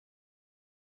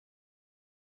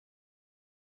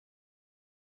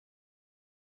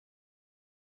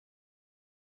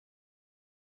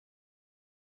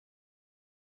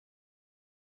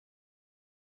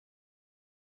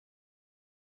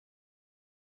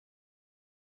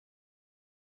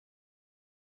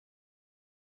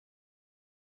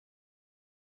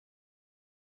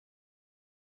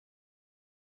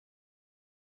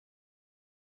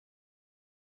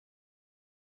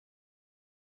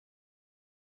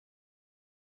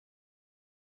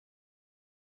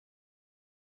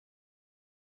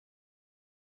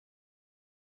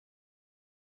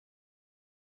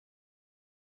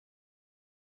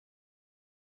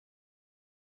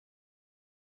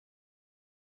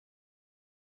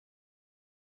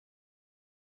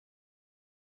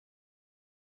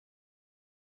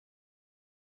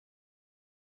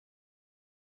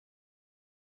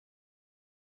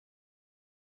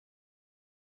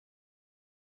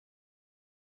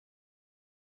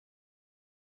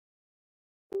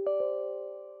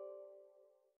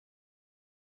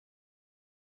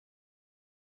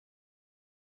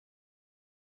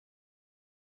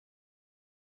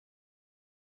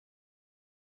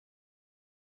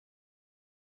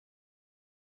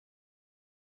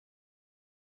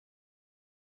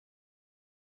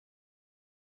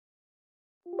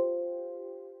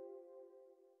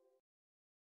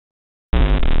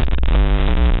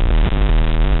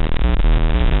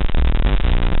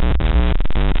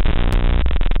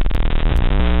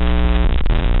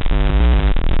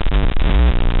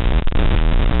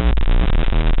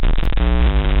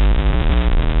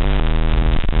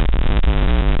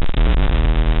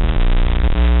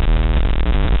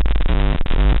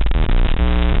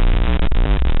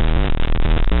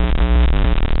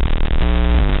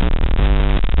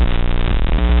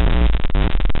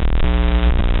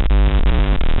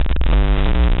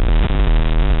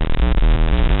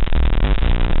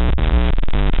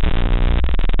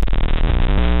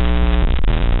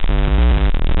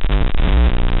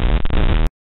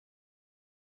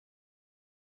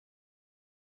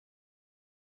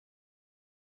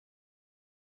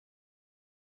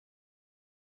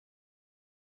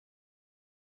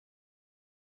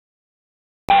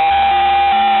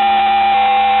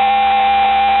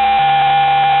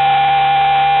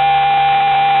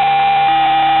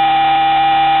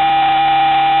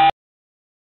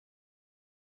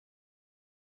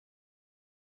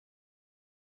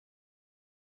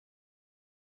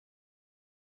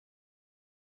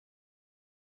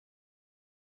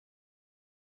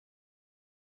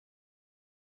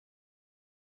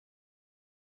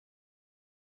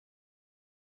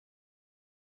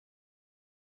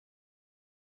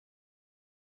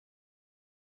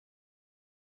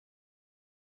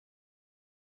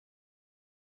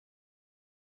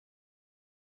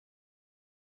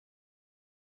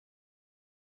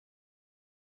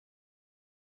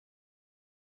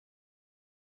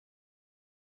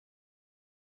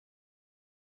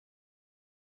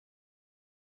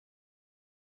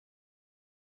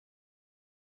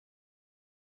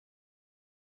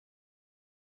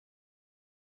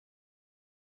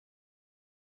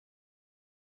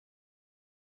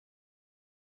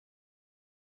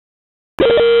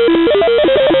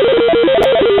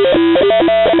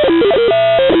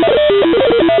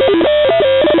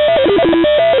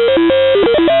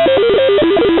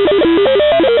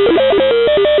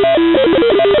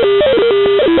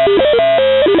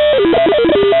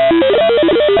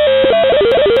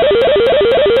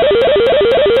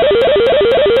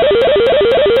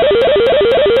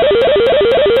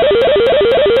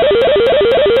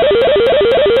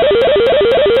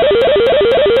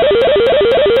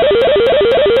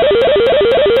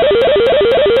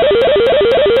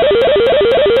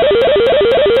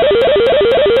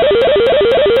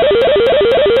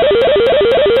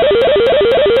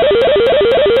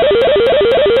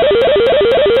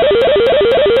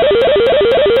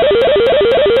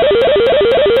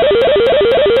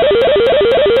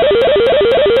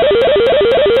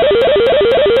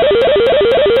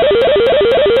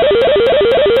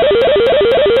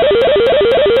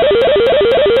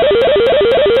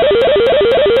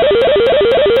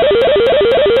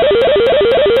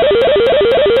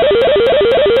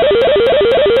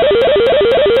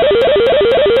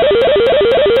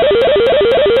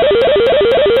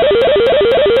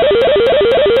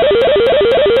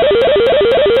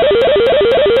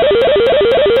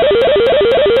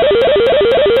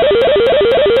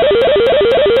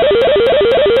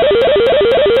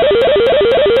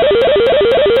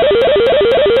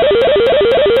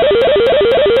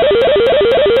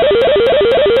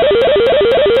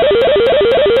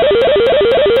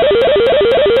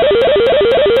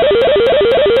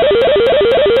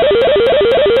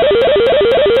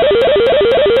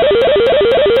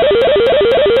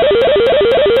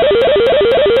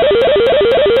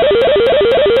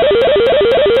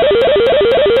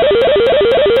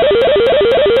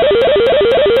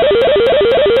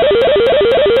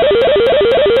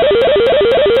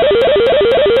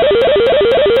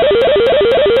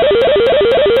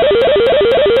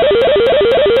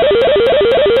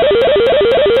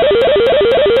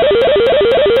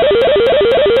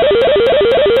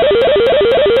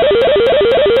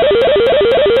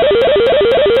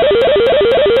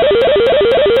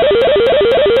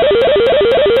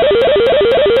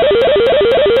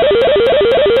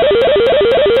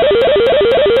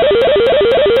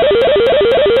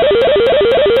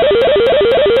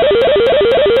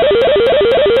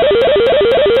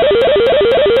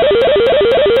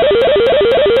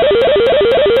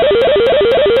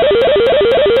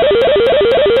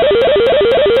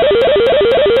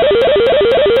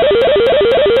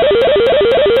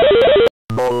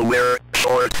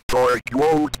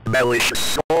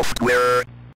malicious software.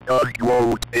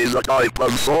 Unquote is a type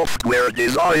of software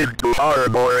designed to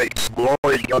harm or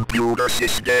exploit computer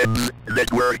systems,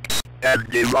 networks, and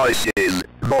devices.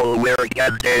 Malware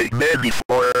can take many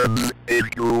forms,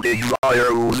 including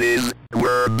viruses,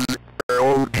 worms,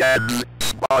 trojans,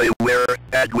 spyware,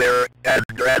 adware, and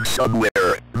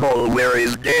ransomware. Malware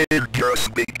is dangerous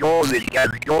because it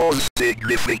can cause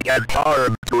significant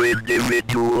harm to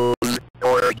individuals,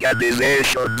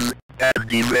 organizations,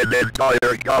 and even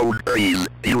entire countries.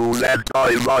 Use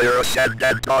antivirus and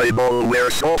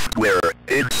anti-malware software.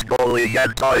 Installing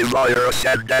antivirus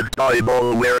and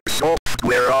anti-malware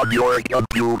software on your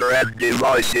computer and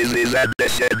devices is an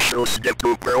essential step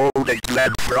to protect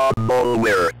them from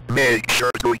malware. Make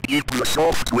sure to keep the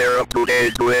software up to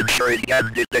date to ensure it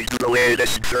can detect the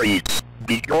latest threats.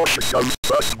 Be cautious of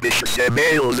suspicious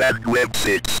emails and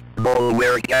websites.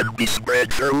 Malware can be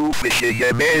spread through phishing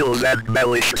emails and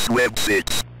malicious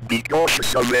websites. Be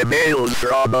cautious of emails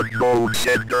from unknown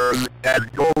senders,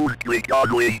 and don't click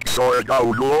on links or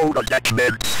download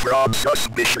attachments from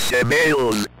suspicious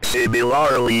emails.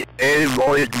 Similarly,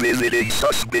 avoid visiting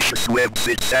suspicious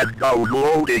websites and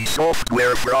downloading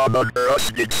software from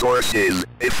untrusted sources.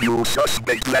 If you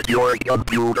suspect that your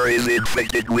computer is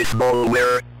infected with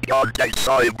malware, contact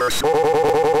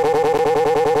CyberSource.